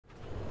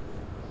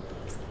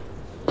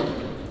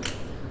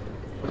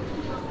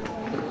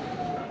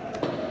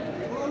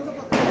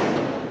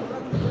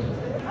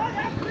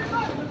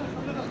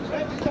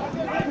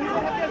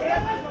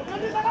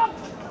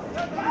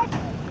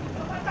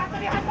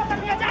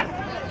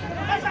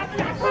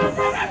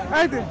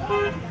এই দে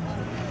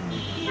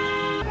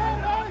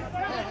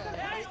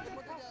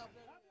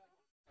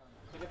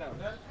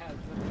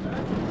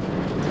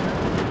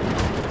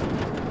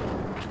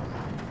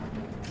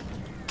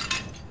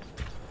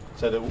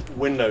So the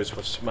windows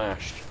were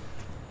smashed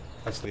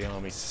as the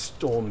army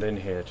stormed in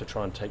here to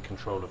try and take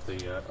control of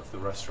the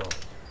restaurant.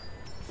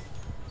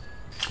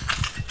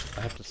 I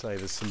have to say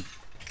there's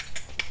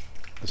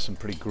some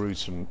pretty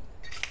gruesome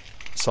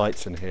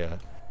sights in here.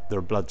 There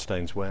are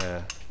bloodstains where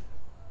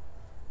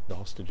the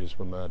hostages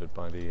were murdered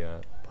by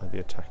the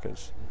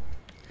attackers.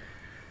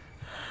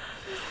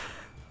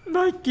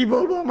 ভাই কি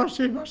বলবো, আমার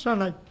সেই ভাষা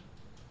নাই।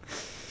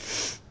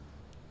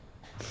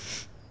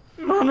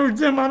 মানুষ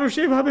যে মানুষ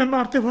এইভাবে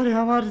মারতে পারে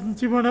আমার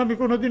জীবনে আমি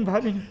কোনোদিন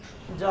ভাবিনি।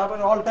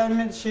 যাবেন অল টাইম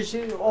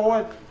শিশি ও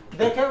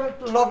দেখে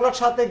লগ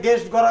সাথে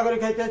গ্যাস গড়াগড়ি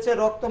খাইতেছে,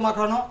 রক্ত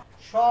মাখানো,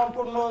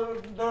 সম্পূর্ণ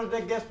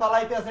গ্যাস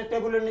পালাইতে আছে,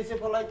 টেবিলের নিচে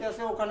পলাইতে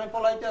আছে, ওখানে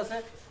পলাইতে আছে।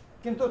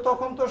 কিন্তু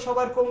তখন তো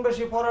সবার কম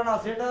বেশি পরে না,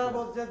 সেটা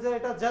বলছে যে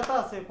এটা জেতা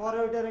আছে, পরে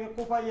ওইটা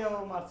কুপাইয়া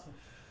মারছে।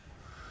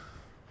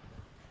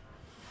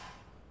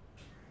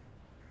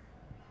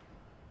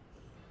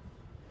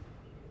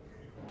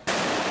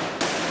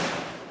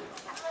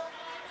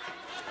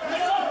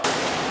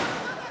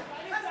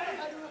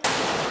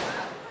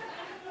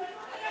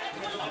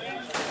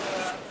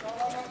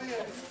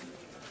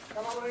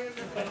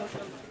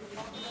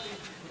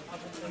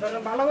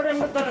 ভালো করে